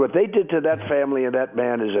human beings. What they did to that family and that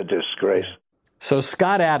man is a disgrace. So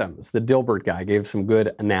Scott Adams, the Dilbert guy, gave some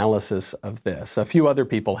good analysis of this. A few other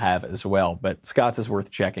people have as well, but Scott's is worth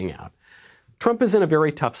checking out. Trump is in a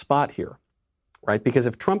very tough spot here, right? Because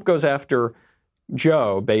if Trump goes after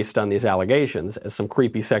Joe based on these allegations as some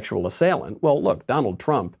creepy sexual assailant, well, look, Donald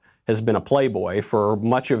Trump has been a playboy for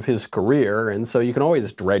much of his career, and so you can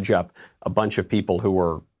always dredge up a bunch of people who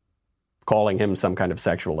were calling him some kind of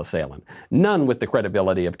sexual assailant. None with the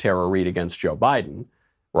credibility of Tara Reade against Joe Biden,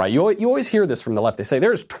 right? You always hear this from the left. They say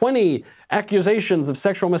there's 20 accusations of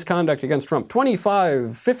sexual misconduct against Trump,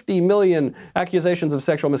 25, 50 million accusations of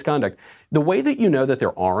sexual misconduct. The way that you know that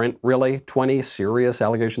there aren't really 20 serious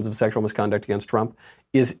allegations of sexual misconduct against Trump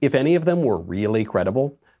is if any of them were really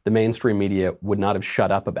credible, the mainstream media would not have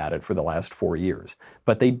shut up about it for the last 4 years.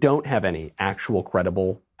 But they don't have any actual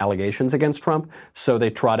credible allegations against Trump, so they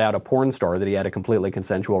trot out a porn star that he had a completely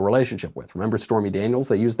consensual relationship with. Remember Stormy Daniels?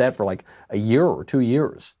 They used that for like a year or 2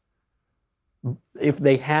 years. If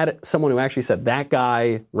they had someone who actually said, that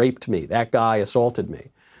guy raped me, that guy assaulted me,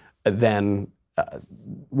 then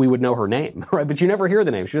we would know her name, right? But you never hear the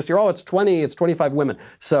name. You just hear, it's 20, it's 25 women.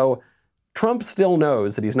 So Trump still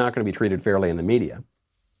knows that he's not going to be treated fairly in the media.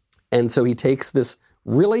 And so he takes this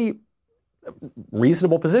really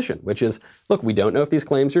reasonable position, which is, look, we don't know if these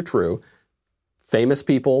claims are true. Famous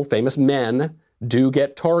people, famous men do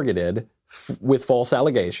get targeted with false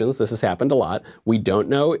allegations. This has happened a lot. We don't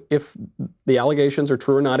know if the allegations are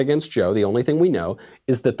true or not against Joe. The only thing we know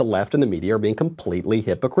is that the left and the media are being completely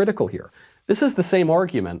hypocritical here. This is the same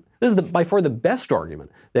argument. This is by far the best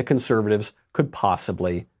argument that conservatives could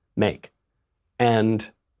possibly make. And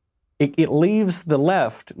it leaves the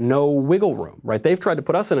left no wiggle room, right? They've tried to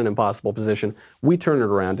put us in an impossible position. We turn it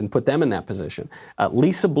around and put them in that position.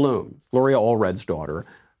 Lisa Bloom, Gloria Allred's daughter,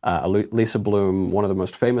 Lisa Bloom, one of the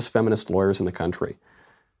most famous feminist lawyers in the country,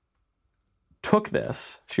 took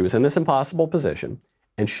this. She was in this impossible position,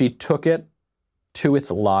 and she took it to its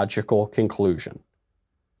logical conclusion.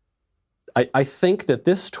 I think that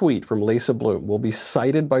this tweet from Lisa Bloom will be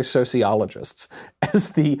cited by sociologists as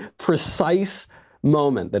the precise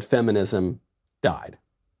moment that feminism died.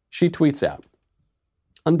 She tweets out,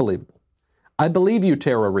 unbelievable. I believe you,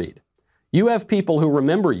 Tara Reade. You have people who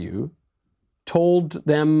remember you told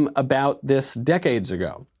them about this decades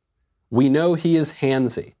ago. We know he is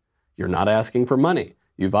handsy. You're not asking for money.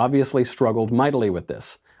 You've obviously struggled mightily with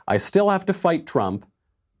this. I still have to fight Trump,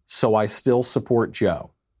 so I still support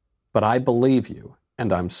Joe. But I believe you,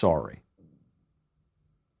 and I'm sorry.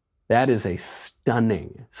 That is a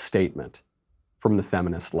stunning statement from the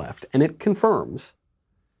feminist left. And it confirms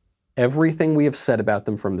everything we have said about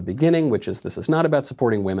them from the beginning, which is this is not about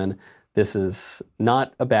supporting women. This is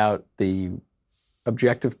not about the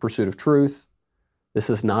objective pursuit of truth. This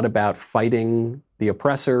is not about fighting the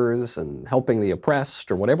oppressors and helping the oppressed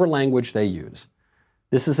or whatever language they use.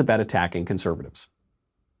 This is about attacking conservatives.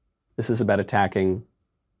 This is about attacking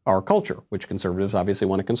our culture, which conservatives obviously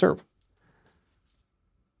want to conserve.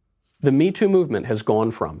 The Me Too movement has gone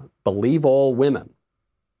from believe all women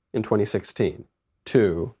in 2016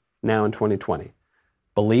 to now in 2020,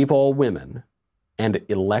 believe all women and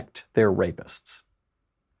elect their rapists.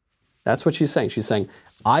 That's what she's saying. She's saying,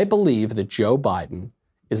 I believe that Joe Biden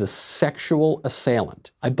is a sexual assailant.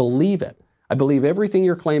 I believe it. I believe everything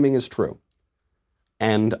you're claiming is true.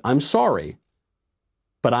 And I'm sorry,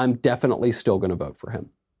 but I'm definitely still going to vote for him.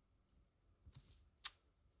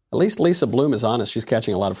 At least Lisa Bloom is honest. She's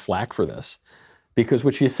catching a lot of flack for this because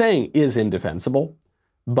what she's saying is indefensible,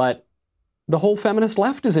 but the whole feminist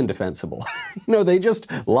left is indefensible. They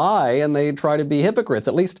just lie and they try to be hypocrites.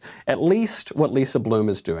 At least what Lisa Bloom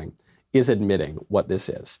is doing is admitting what this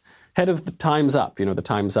is. Head of the Time's Up, the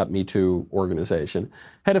Time's Up Me Too organization,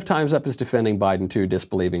 head of Time's Up is defending Biden too,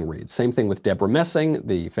 disbelieving Reade. Same thing with Deborah Messing,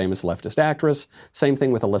 the famous leftist actress. Same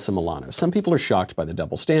thing with Alyssa Milano. Some people are shocked by the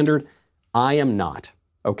double standard. I am not.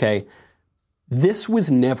 Okay? This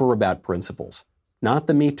was never about principles. not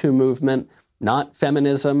the Me Too movement, not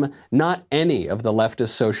feminism, not any of the leftist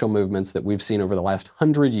social movements that we've seen over the last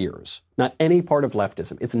 100 years, not any part of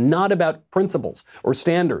leftism. It's not about principles or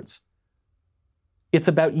standards. It's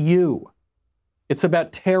about you. It's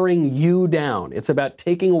about tearing you down. It's about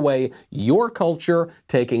taking away your culture,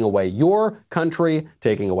 taking away your country,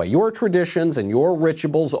 taking away your traditions and your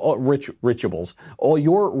rituals, all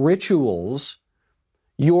your rituals,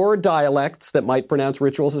 your dialects that might pronounce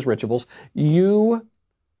rituals as rituals,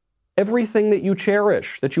 everything that you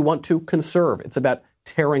cherish, that you want to conserve. It's about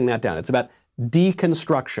tearing that down. It's about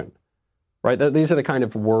deconstruction, right? These are the kind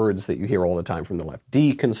of words that you hear all the time from the left.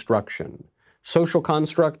 Deconstruction. Social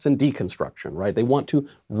constructs and deconstruction, right? They want to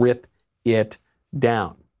rip it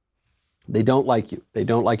down. They don't like you. They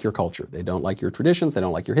don't like your culture. They don't like your traditions. They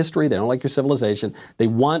don't like your history. They don't like your civilization. They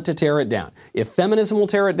want to tear it down. If feminism will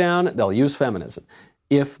tear it down, they'll use feminism.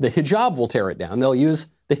 If the hijab will tear it down, they'll use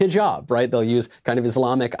the hijab, right? They'll use kind of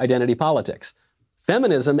Islamic identity politics.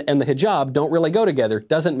 Feminism and the hijab don't really go together.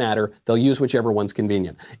 Doesn't matter. They'll use whichever one's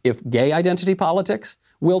convenient. If gay identity politics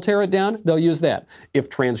will tear it down, they'll use that. If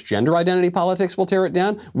transgender identity politics will tear it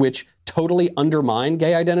down, which totally undermine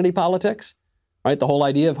gay identity politics, right? The whole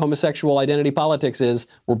idea of homosexual identity politics is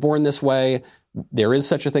we're born this way. There is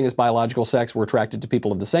such a thing as biological sex. We're attracted to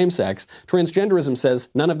people of the same sex. Transgenderism says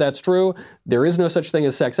none of that's true. There is no such thing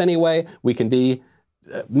as sex anyway.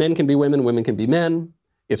 Men can be women, women can be men.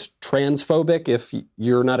 It's transphobic if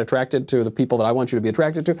you're not attracted to the people that I want you to be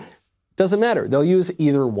attracted to. Doesn't matter. They'll use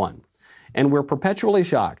either one. And we're perpetually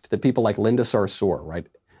shocked that people like Linda Sarsour, right,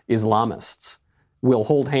 Islamists, will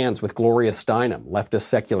hold hands with Gloria Steinem, leftist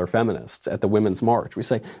secular feminists, at the Women's March. We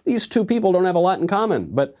say, these two people don't have a lot in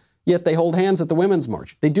common, but yet they hold hands at the Women's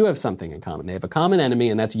March. They do have something in common. They have a common enemy,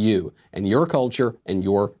 and that's you and your culture and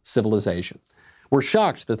your civilization. We're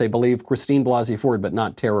shocked that they believe Christine Blasey Ford but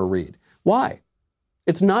not Tara Reid. Why?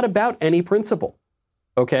 It's not about any principle,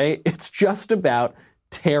 okay? It's just about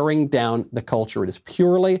tearing down the culture. It is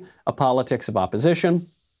purely a politics of opposition.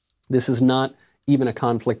 This is not even a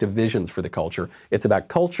conflict of visions for the culture. It's about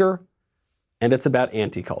culture and it's about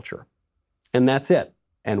anti-culture. And that's it.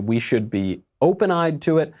 And we should be open-eyed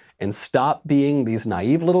to it and stop being these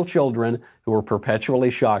naive little children who are perpetually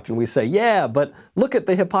shocked. And we say, yeah, but look at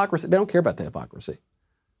the hypocrisy. They don't care about the hypocrisy.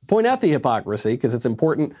 Point out the hypocrisy because it's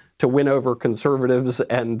important to win over conservatives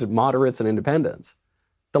and moderates and independents.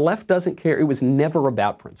 The left doesn't care. It was never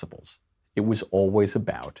about principles. It was always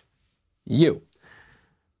about you.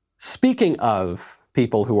 Speaking of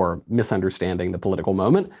people who are misunderstanding the political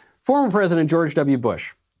moment, former President George W.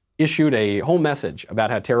 Bush issued a whole message about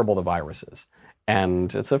how terrible the virus is.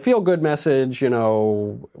 And it's a feel-good message,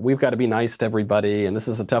 we've got to be nice to everybody, and this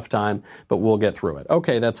is a tough time, but we'll get through it.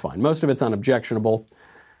 Okay, that's fine. Most of it's unobjectionable.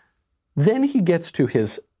 Then he gets to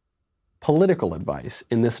his political advice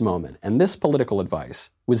in this moment, and this political advice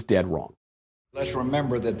was dead wrong. Let's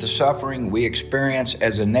remember that the suffering we experience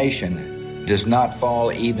as a nation does not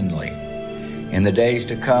fall evenly. In the days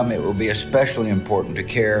to come, it will be especially important to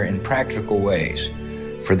care in practical ways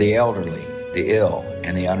for the elderly, the ill,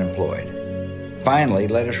 and the unemployed. Finally,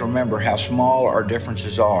 let us remember how small our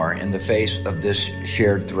differences are in the face of this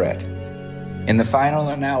shared threat. In the final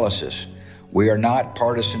analysis, we are not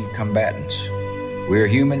partisan combatants. We are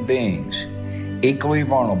human beings, equally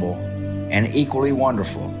vulnerable and equally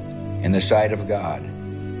wonderful in the sight of God.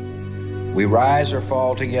 We rise or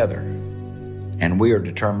fall together, and we are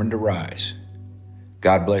determined to rise.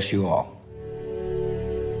 God bless you all.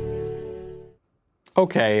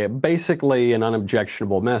 Okay, basically an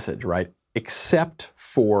unobjectionable message, right? Except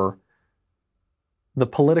for the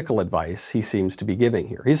political advice he seems to be giving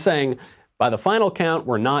here. He's saying, by the final count,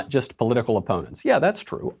 we're not just political opponents. Yeah, that's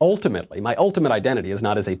true. Ultimately, my ultimate identity is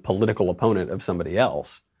not as a political opponent of somebody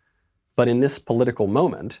else. But in this political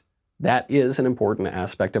moment, that is an important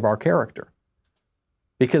aspect of our character.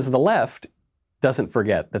 Because the left doesn't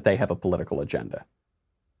forget that they have a political agenda.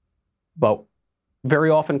 But very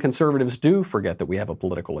often conservatives do forget that we have a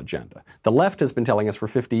political agenda. The left has been telling us for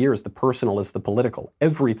 50 years the personal is the political.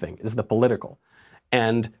 Everything is the political.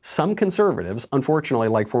 And some conservatives, unfortunately,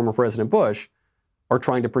 like former President Bush, are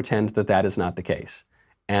trying to pretend that that is not the case.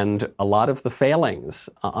 And a lot of the failings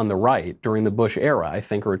on the right during the Bush era, I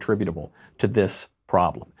think, are attributable to this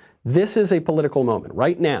problem. This is a political moment.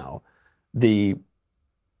 Right now, the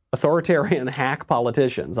authoritarian hack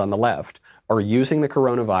politicians on the left are using the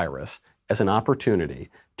coronavirus as an opportunity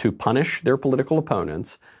to punish their political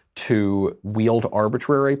opponents, to wield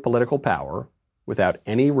arbitrary political power without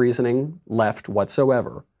any reasoning left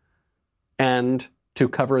whatsoever, and to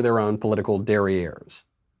cover their own political derrieres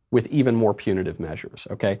with even more punitive measures,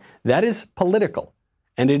 okay? That is political.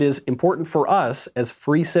 And it is important for us as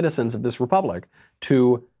free citizens of this republic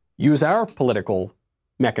to use our political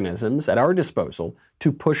mechanisms at our disposal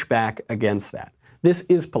to push back against that. This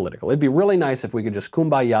is political. It'd be really nice if we could just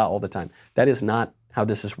kumbaya all the time. That is not how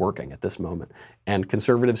this is working at this moment. And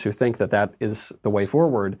conservatives who think that that is the way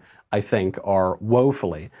forward, I think, are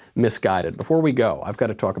woefully misguided. Before we go, I've got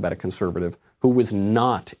to talk about a conservative who was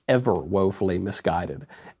not ever woefully misguided.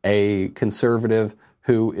 A conservative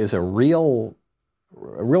who is a real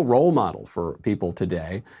role model for people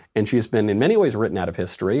today. And she's been in many ways written out of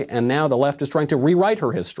history. And now the left is trying to rewrite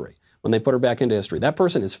her history when they put her back into history. That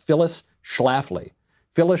person is Phyllis Schlafly.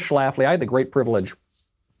 Phyllis Schlafly, I had the great privilege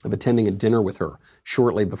of attending a dinner with her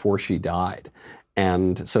shortly before she died.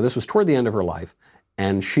 And so this was toward the end of her life.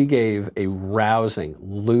 And she gave a rousing,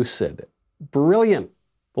 lucid, brilliant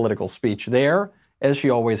political speech there, as she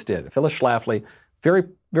always did. Phyllis Schlafly, very,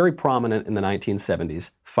 very prominent in the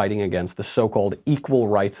 1970s, fighting against the so-called Equal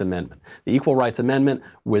Rights Amendment. The Equal Rights Amendment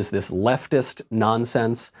was this leftist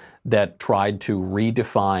nonsense that tried to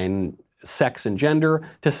redefine sex and gender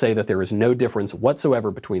to say that there is no difference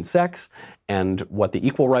whatsoever between sex and what the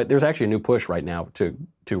equal right. There's actually a new push right now to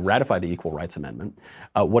ratify the Equal Rights Amendment.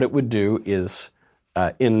 What it would do is,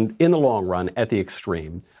 in the long run, at the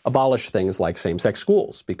extreme, abolish things like same-sex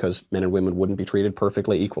schools because men and women wouldn't be treated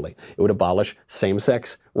perfectly equally. It would abolish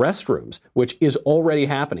same-sex restrooms, which is already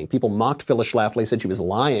happening. People mocked Phyllis Schlafly, said she was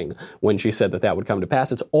lying when she said that that would come to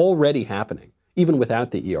pass. It's already happening, even without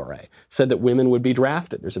the ERA. Said that women would be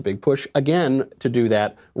drafted. There's a big push, again, to do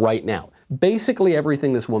that right now. Basically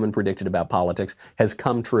everything this woman predicted about politics has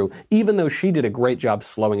come true, even though she did a great job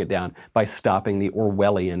slowing it down by stopping the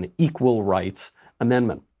Orwellian Equal Rights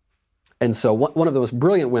Amendment. And so one of the most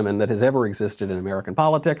brilliant women that has ever existed in American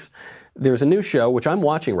politics. There's a new show, which I'm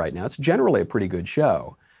watching right now. It's generally a pretty good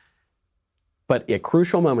show. But at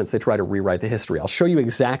crucial moments, they try to rewrite the history. I'll show you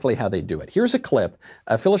exactly how they do it. Here's a clip.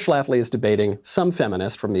 Phyllis Schlafly is debating some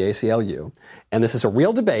feminist from the ACLU. And this is a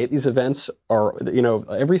real debate. These events are,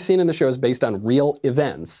 every scene in the show is based on real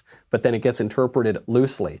events, but then it gets interpreted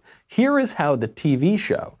loosely. Here is how the TV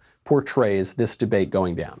show portrays this debate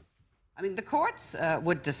going down. I mean, the courts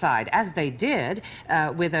would decide, as they did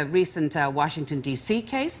with a recent Washington, D.C.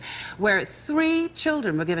 case, where 3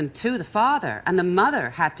 children were given to the father, and the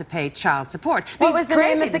mother had to pay child support. What was the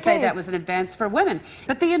name of the case? Say case? That was an advance for women.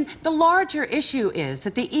 But the larger issue is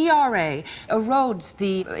that the ERA erodes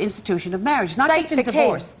the institution of marriage, not just in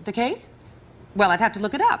divorce. The case? Well, I'd have to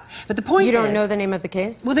look it up. But the point is... You don't know the name of the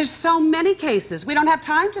case? Well, there's so many cases. We don't have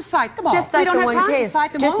time to cite them all. Just cite the one case. We don't have time to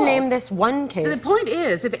cite them all. Just name this one case. The point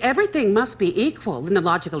is, if everything must be equal, then the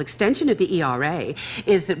logical extension of the ERA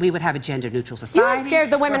is that we would have a gender-neutral society. You have scared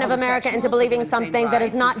the women of America into believing something that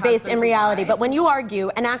is not based in reality. But when you argue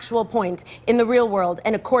an actual point in the real world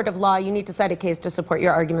in a court of law, you need to cite a case to support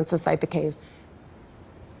your arguments, so cite the case.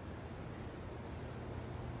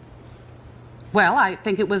 Well, I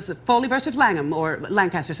think it was Foley versus Langham or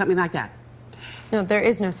Lancaster, something like that. No, there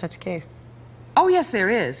is no such case. Oh, yes, there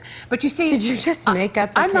is. But you see... Did you just make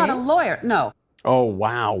up a I'm case? not a lawyer, no. Oh,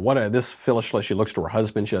 wow. This Phyllis Schlafly, she looks to her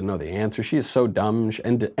husband. She doesn't know the answer. She is so dumb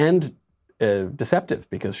and deceptive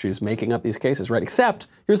because she's making up these cases, right? Except,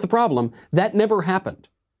 here's the problem. That never happened.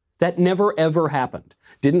 That never, ever happened.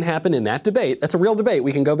 Didn't happen in that debate. That's a real debate.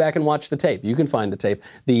 We can go back and watch the tape. You can find the tape.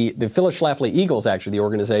 The Phyllis Schlafly Eagles, actually, the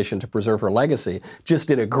organization to preserve her legacy, just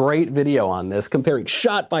did a great video on this, comparing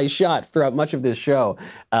shot by shot throughout much of this show,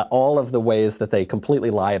 all of the ways that they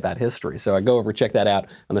completely lie about history. So I go over, check that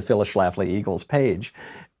out on the Phyllis Schlafly Eagles page.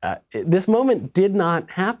 This moment did not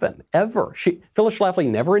happen, ever. Phyllis Schlafly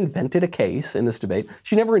never invented a case in this debate.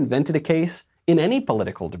 She never invented a case in any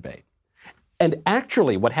political debate. And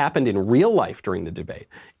actually, what happened in real life during the debate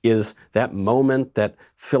is that moment that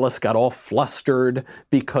Phyllis got all flustered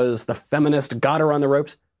because the feminist got her on the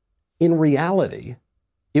ropes. In reality,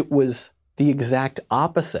 it was the exact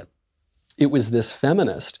opposite. It was this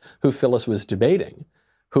feminist who Phyllis was debating,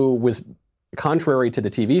 who was, contrary to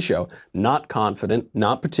the TV show, not confident,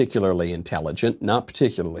 not particularly intelligent, not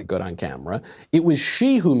particularly good on camera. It was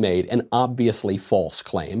she who made an obviously false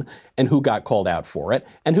claim and who got called out for it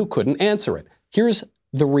and who couldn't answer it. Here's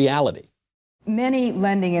the reality. Many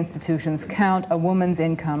lending institutions count a woman's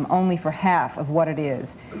income only for half of what it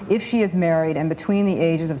is if she is married and between the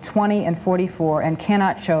ages of 20 and 44 and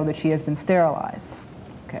cannot show that she has been sterilized.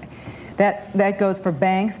 Okay. That goes for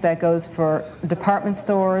banks, that goes for department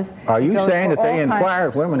stores. Are you saying that they inquire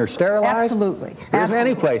if women are sterilized? Absolutely. There isn't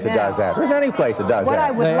any place that does that. There isn't any place that does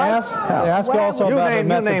that. They ask also about the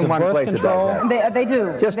methods of birth control. They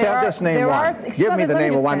do. Just name one. Give me the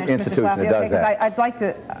name of one institution that does that.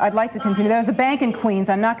 I'd like to continue. There's a bank in Queens.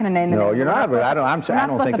 I'm not going to name the name. No, you're not. I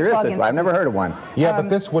don't think there is. I've never heard of one. Yeah, but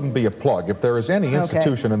this wouldn't be a plug. If there is any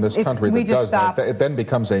institution in this country that does that, it then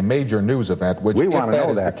becomes a major news event, which, if that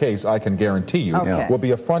is the case, I can guarantee you will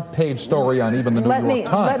be a front-page story on even the New York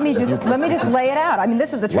Times. Let me just lay it out. I mean,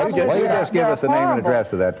 this is the trouble. Why don't you just give us the name and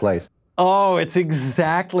address of that place? Oh, it's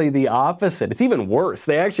exactly the opposite. It's even worse.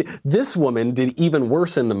 This woman did even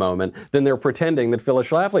worse in the moment than they're pretending that Phyllis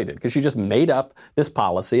Schlafly did, because she just made up this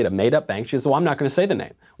policy at a made-up bank. She said, well, I'm not going to say the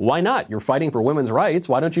name. Why not? You're fighting for women's rights.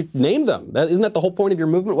 Why don't you name them? Isn't that the whole point of your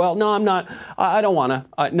movement? Well, no, I'm not. I don't want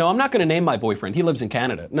to. No, I'm not going to name my boyfriend. He lives in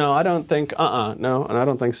Canada. No, I don't think, no, and I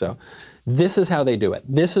don't think so. This is how they do it.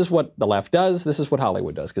 This is what the left does. This is what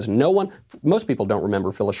Hollywood does. Because most people don't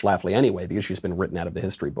remember Phyllis Schlafly anyway, because she's been written out of the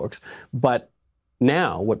history books. But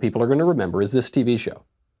now what people are going to remember is this TV show.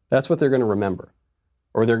 That's what they're going to remember.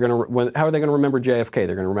 Or how are they going to remember JFK?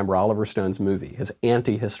 They're going to remember Oliver Stone's movie, his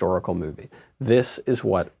anti-historical movie. This is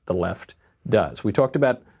what the left does. We talked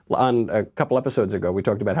about, on a couple episodes ago, we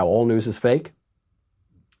talked about how all news is fake.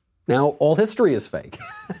 Now, all history is fake.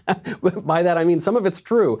 By that, I mean some of it's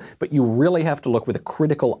true, but you really have to look with a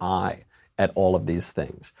critical eye at all of these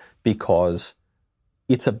things, because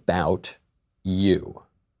it's about you,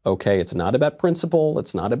 okay? It's not about principle.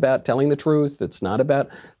 It's not about telling the truth. It's not about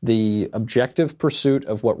the objective pursuit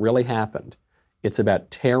of what really happened. It's about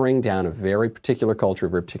tearing down a very particular culture, a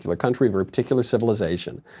very particular country, a very particular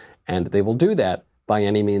civilization, and they will do that by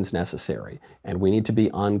any means necessary. And we need to be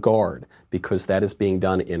on guard, because that is being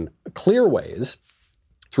done in clear ways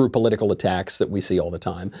through political attacks that we see all the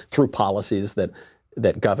time, through policies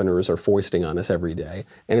that governors are foisting on us every day.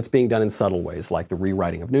 And it's being done in subtle ways, like the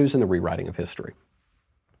rewriting of news and the rewriting of history.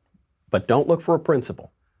 But don't look for a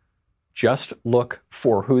principle. Just look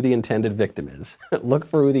for who the intended victim is. Look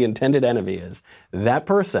for who the intended enemy is. That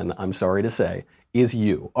person, I'm sorry to say, is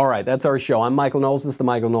you. All right, that's our show. I'm Michael Knowles. This is The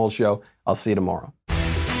Michael Knowles Show. I'll see you tomorrow.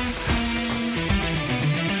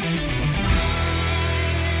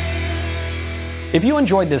 If you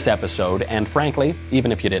enjoyed this episode, and frankly,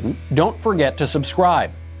 even if you didn't, don't forget to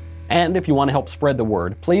subscribe. And if you want to help spread the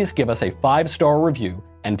word, please give us a 5-star review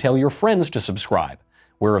and tell your friends to subscribe.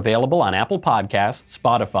 We're available on Apple Podcasts,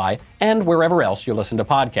 Spotify, and wherever else you listen to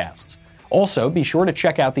podcasts. Also, be sure to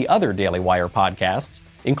check out the other Daily Wire podcasts,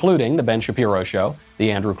 including The Ben Shapiro Show,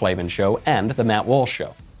 The Andrew Klavan Show, and The Matt Walsh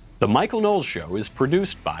Show. The Michael Knowles Show is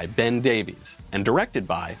produced by Ben Davies and directed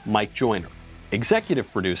by Mike Joyner.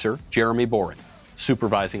 Executive producer, Jeremy Boring.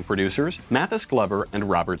 Supervising producers, Mathis Glover and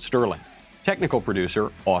Robert Sterling. Technical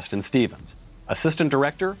producer, Austin Stevens. Assistant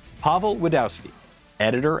director, Pavel Wadowski.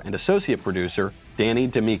 Editor and associate producer, Danny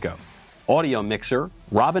D'Amico. Audio mixer,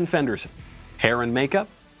 Robin Fenderson. Hair and makeup,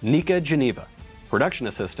 Nika Geneva. Production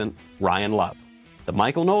assistant, Ryan Love. The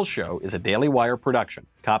Michael Knowles Show is a Daily Wire production.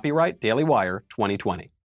 Copyright Daily Wire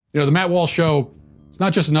 2020. You know, the Matt Walsh Show, it's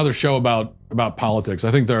not just another show about politics.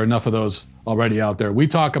 I think there are enough of those already out there. We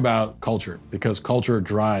talk about culture, because culture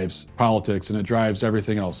drives politics and it drives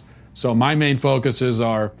everything else. So my main focuses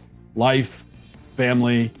are life,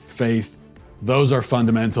 family, faith. Those are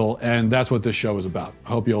fundamental, and that's what this show is about. I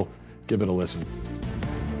hope you'll give it a listen.